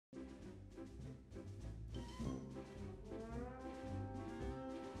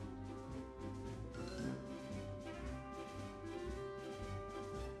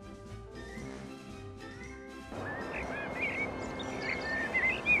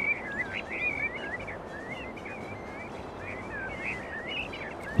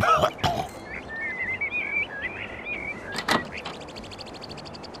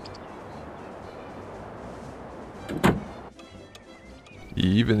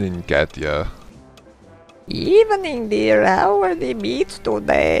Evening, Katya. Evening, dear. How are the meats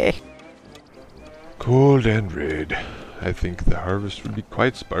today? Cold and red. I think the harvest will be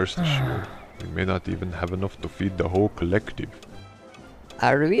quite sparse this year. We may not even have enough to feed the whole collective.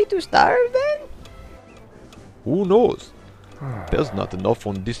 Are we to starve then? Who knows? There's not enough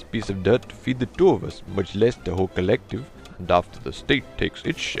on this piece of dirt to feed the two of us, much less the whole collective. And after the state takes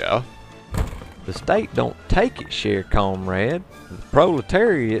its share... The state don't take its share, comrade. The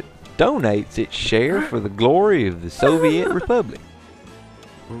proletariat donates its share for the glory of the Soviet Republic.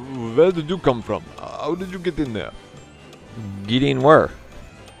 Where did you come from? How did you get in there? Get in where?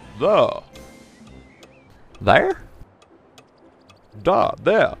 There. There?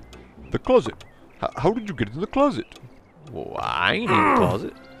 There. The closet. How did you get in the closet? Well, I ain't in the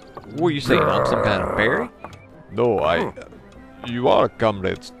closet. What are you saying? I'm some kind of fairy? No, You are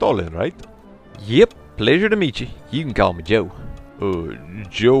Comrade Stalin, right? Yep. Pleasure to meet you. You can call me Joe.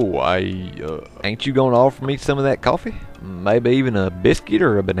 Joe, Ain't you gonna offer me some of that coffee? Maybe even a biscuit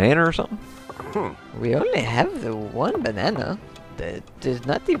or a banana or something? We only have the one banana. That is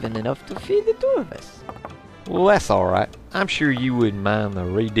not even enough to feed the two of us. Well, that's alright. I'm sure you wouldn't mind the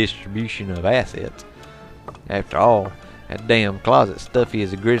redistribution of assets. After all, that damn closet's stuffy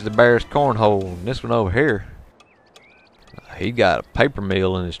as a grizzly bear's cornhole, and this one over here, he got a paper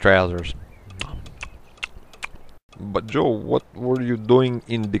mill in his trousers. But Joe, what were you doing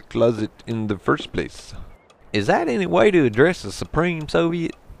in the closet in the first place? Is that any way to address the Supreme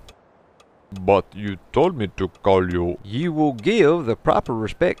Soviet? But you told me to call you... You will give the proper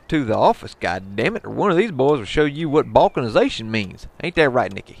respect to the office, goddammit, or one of these boys will show you what balkanization means. Ain't that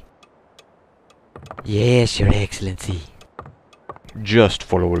right, Nicky? Yes, Your Excellency. Just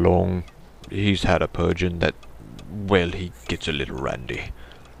follow along. He's had a purging that, well, he gets a little randy.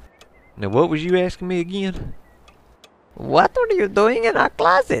 Now, what was you asking me again? What are you doing in our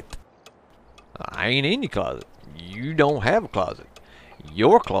closet? I ain't in your closet. You don't have a closet.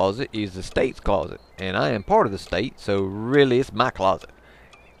 Your closet is the state's closet, and I am part of the state, so really it's my closet.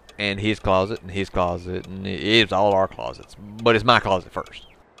 And his closet, and it's all our closets. But it's my closet first.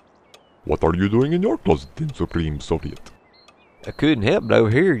 What are you doing in your closet then, Supreme Soviet? I couldn't help but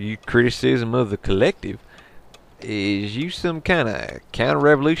overhear your criticism of the collective. Is you some kind of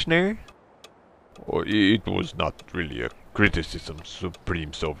counter-revolutionary? Oh, it was not really a criticism,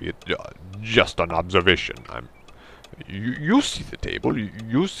 Supreme Soviet. Just an observation. You see the table.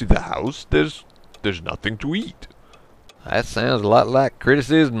 You see the house. There's nothing to eat. That sounds a lot like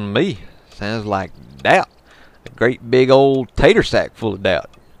criticism to me. Sounds like doubt. A great big old tater sack full of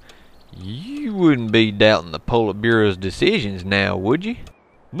doubt. You wouldn't be doubting the Politburo's decisions now, would you?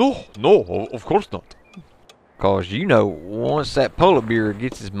 No, of course not. 'Cause you know, once that Politburo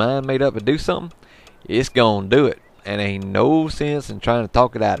gets his mind made up to do something, it's gonna do it. And ain't no sense in trying to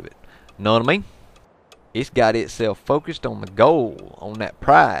talk it out of it. Know what I mean? It's got itself focused on the goal, on that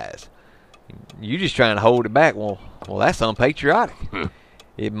prize. You just trying to hold it back. Well, that's unpatriotic.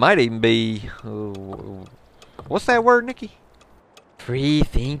 It might even be... what's that word, Nicky? Free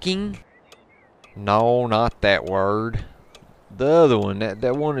thinking? No, not that word. The other one,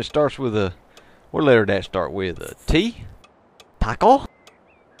 that one that starts with a... What letter did that start with? A T? Taco?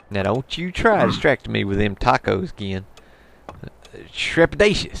 Now don't you try distracting me with them tacos again.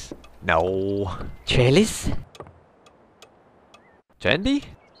 Trepidatious. No. Trellis? Chandy?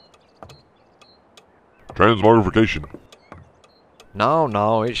 Transmogrification.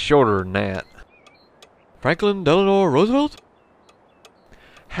 No, it's shorter than that. Franklin Delano Roosevelt?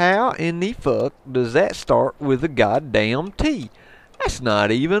 How in the fuck does that start with a goddamn T? That's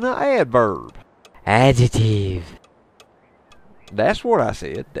not even an adverb. Adjective. That's what I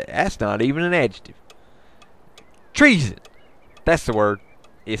said. That's not even an adjective. Treason. That's the word.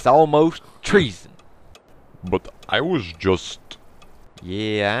 It's almost treason. But I was just...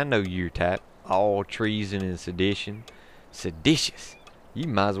 Yeah, I know your type. All treason and sedition. Seditious. You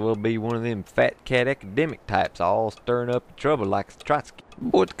might as well be one of them fat cat academic types all stirring up trouble like Trotsky.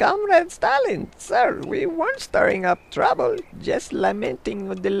 But Comrade Stalin, sir, we weren't stirring up trouble, just lamenting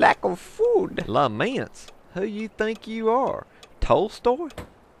the lack of food. Laments? Who you think you are? Tolstoy?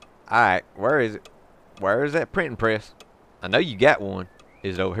 Alright, where is it? Where is that printing press? I know you got one.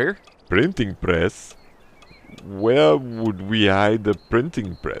 Is it over here? Printing press? Where would we hide the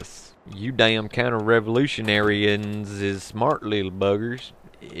printing press? You damn counter-revolutionarians is smart little buggers.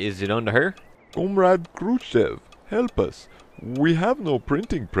 Is it under her? Comrade Khrushchev, help us. We have no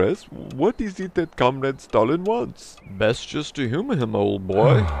printing press. What is it that Comrade Stalin wants? Best just to humor him, old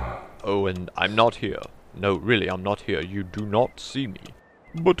boy. Oh, and I'm not here. No, really, I'm not here. You do not see me.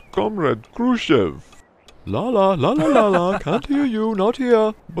 But Comrade Khrushchev. La la la la la la, can't hear you, not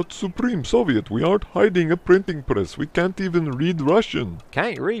here. But Supreme Soviet, we aren't hiding a printing press. We can't even read Russian.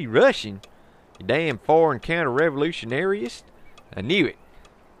 Can't read Russian? You damn foreign counter-revolutionaryist. I knew it.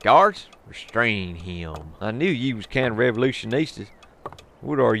 Guards, restrain him. I knew you was counter-revolutionistas.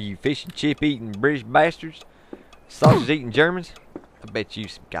 What are you, fish and chip eating British bastards? Sausage eating Germans? I bet you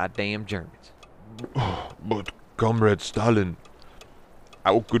some goddamn Germans. But Comrade Stalin,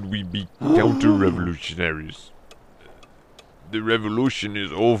 how could we be counter-revolutionaries? The revolution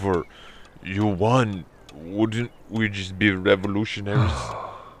is over. You won. Wouldn't we just be revolutionaries?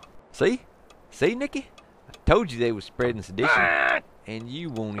 See? See, Nicky? I told you they was spreading sedition. And you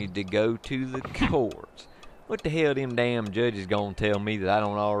wanted to go to the courts. What the hell them damn judges gonna tell me that I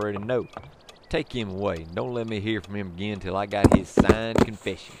don't already know? Take him away. Don't let me hear from him again till I got his signed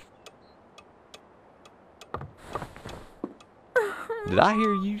confession. Did I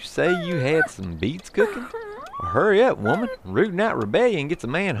hear you say you had some beets cooking? Well, hurry up, woman. Rooting out rebellion gets a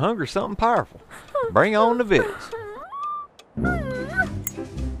man hungry something powerful. Bring on the victuals.